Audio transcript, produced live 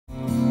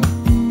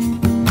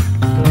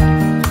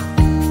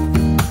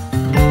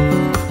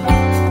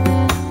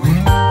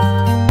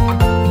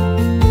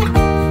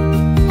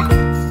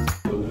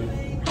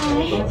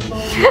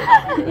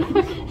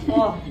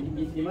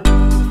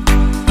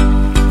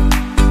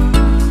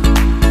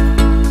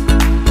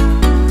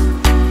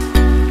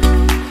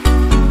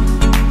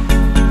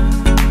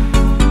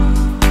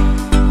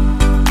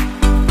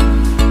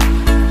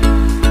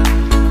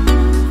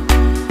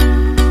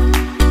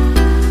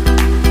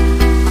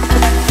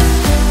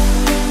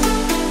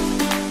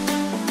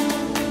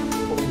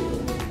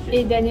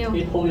Hey Daniel,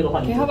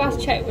 can you help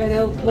us check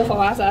whether both of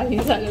us are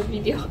inside the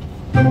video?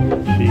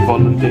 She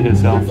volunteered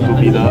herself to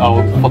be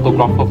our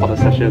photographer for the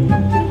session.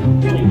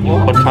 In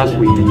contrast,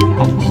 we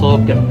also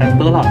get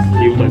better lah.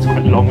 Still, that's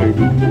quite long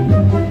already.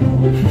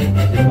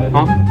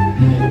 Huh?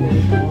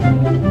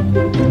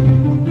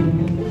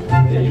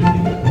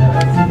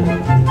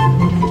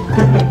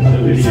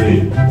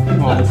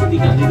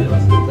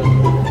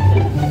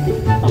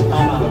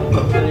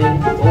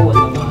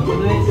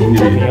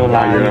没有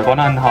啦，你玩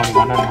得很好，你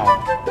玩得很好。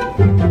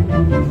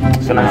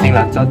很难听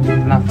啦，照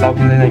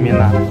片在那里面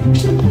啦，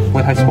不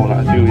会太丑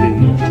了，就有点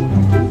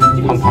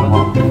胖胖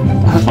哦。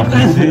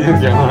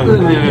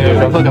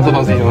讲错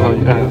东西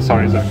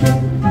，sorry。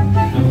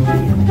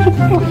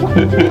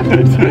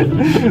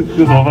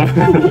这怎么办？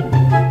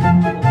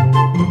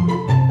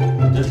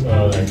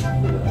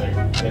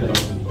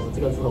这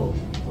个之后，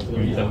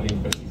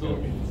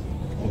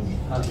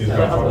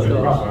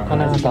看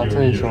那个打这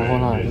里时候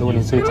呢，如果你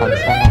自己弹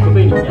上啊，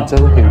你这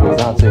个可以围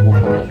绕这一部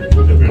分的，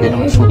可以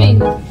弄出来。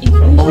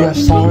Oh yeah,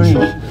 sorry.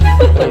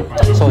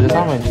 So just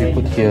now when you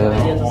put here,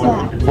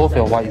 both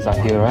your wires are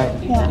here, right?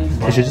 Yeah.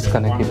 You should just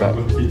connect it back.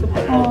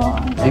 Oh.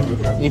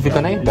 If you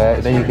connect it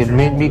back, then you can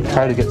maybe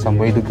try to get some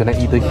way to connect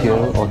either here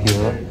or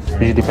here.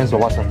 Which depends on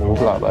what's the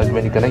move lah. But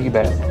when you connect it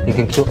back, you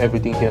can kill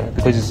everything here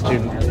because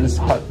it's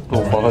hard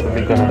for her to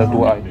make another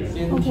two eye.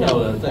 Okay.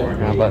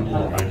 Yeah, but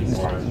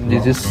you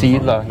just see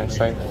it lah next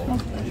time.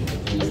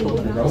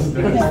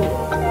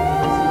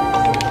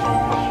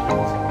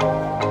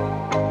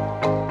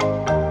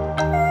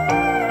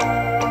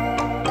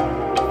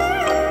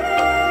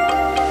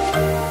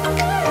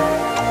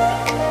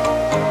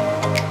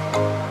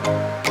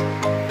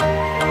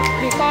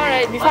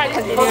 Before I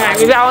continue, right,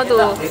 maybe I want to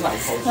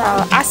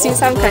ask you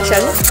some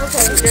questions.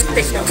 Okay, just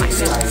take your mic.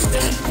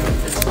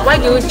 Why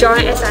do you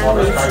join SIM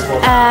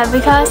Weiqi?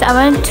 Because I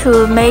want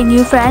to make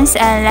new friends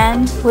and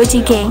learn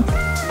Weiqi game.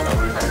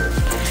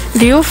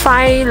 Do you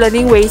find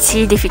learning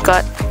Weiqi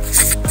difficult?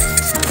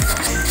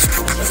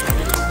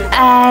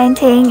 I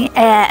think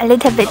a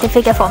little bit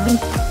difficult for me.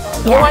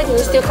 Yeah. Why do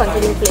you still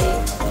continue playing?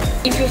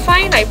 If you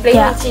find like playing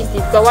Weiqi is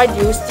difficult, why do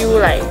you still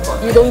like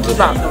you don't give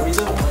up?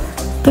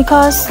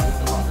 Because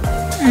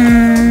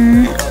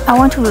I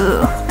want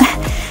to.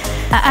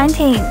 I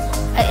think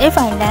if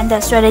I learn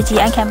the strategy,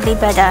 I can play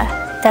better.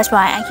 That's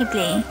why I keep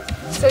playing.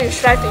 So you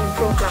strive to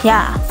improve, lah.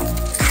 Yeah.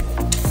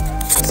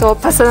 So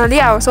personally,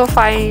 I also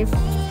find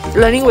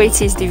learning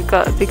Weiqi is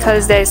difficult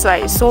because there's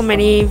like so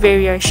many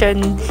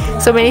variation,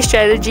 so many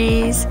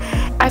strategies.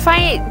 I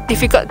find it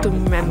difficult to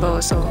remember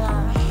also.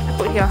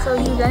 Yeah. So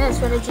you learn a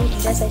strategy in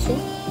that session?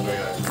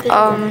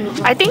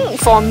 I think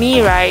for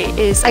me, right,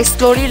 is I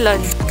slowly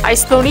learn. I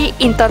slowly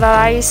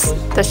internalize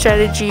the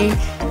strategy.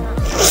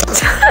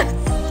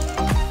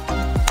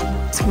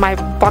 It's my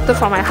bottom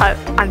from my heart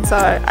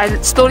answer. I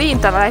slowly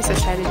internalize the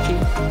strategy.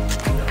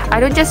 I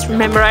don't just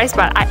memorize,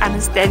 but I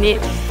understand it,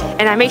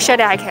 and I make sure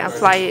that I can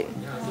apply it.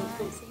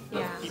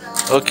 Yeah.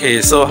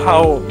 Okay, so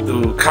how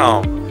to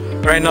count?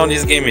 Right now,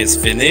 this game is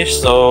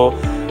finished. So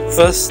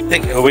first,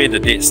 take away the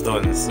dead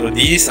stones. So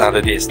these are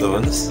the dead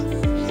stones.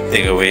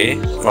 Take away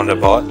from the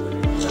board.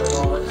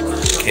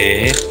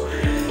 Okay.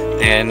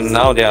 And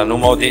now there are no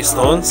more dead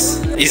stones.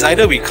 It's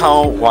either we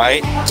count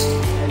white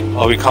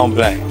or we count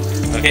black.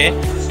 Okay.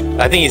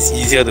 I think it's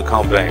easier to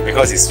count black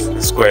because it's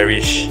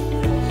squarish.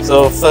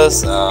 So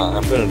first,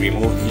 I'm going to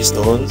remove these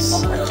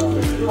stones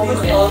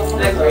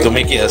to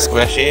make it a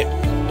square shape.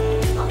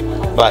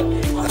 But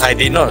I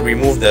did not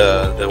remove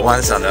the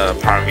ones on the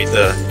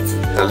parameter,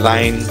 the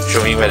line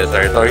showing where the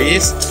territory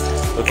is.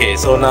 Okay,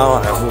 so now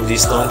I move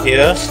this stone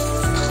here.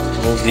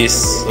 Move this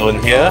stone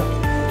here.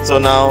 So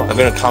now I'm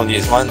going to count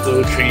this 1,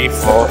 2, 3,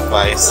 4,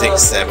 5, 6,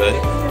 7.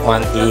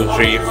 1, 2,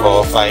 3,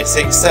 4, 5,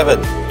 6,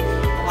 7.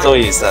 So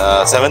it's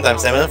 7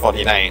 times 7,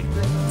 49.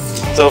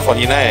 So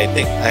 49,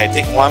 I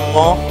take one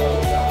more.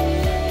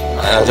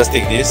 I'll just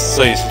take this.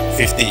 So it's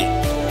 50.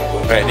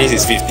 Right, this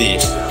is 50.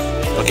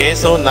 Okay,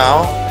 so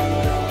now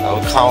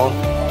I'll count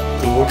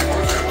 2,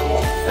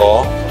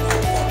 4,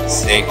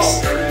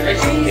 6,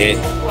 8,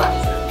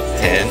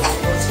 10.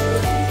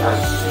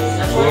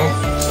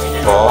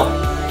 4,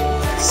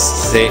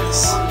 6,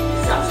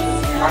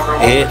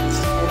 8,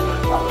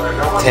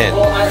 10.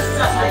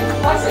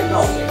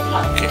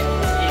 Okay.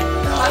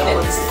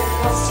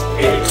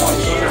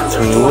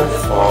 2,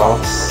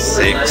 4,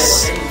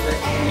 6,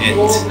 8,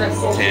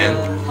 10.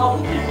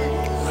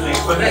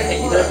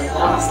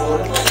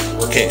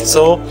 Okay,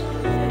 so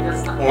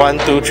 1,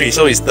 2, 3.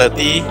 So it's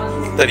 30,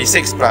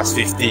 36 plus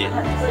 50,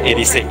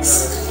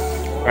 86.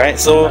 Right?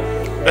 So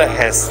black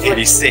has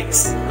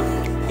 86.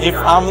 If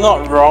I'm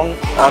not wrong,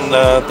 on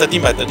the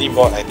 13 by 13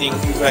 board, I think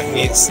black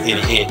needs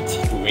 88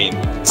 to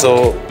win.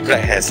 So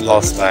black has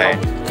lost by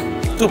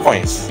 2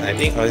 points. I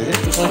think, or is it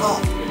 2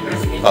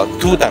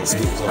 points? 2 times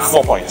 2, so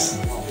 4 points.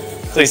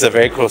 So it's a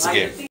very close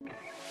game.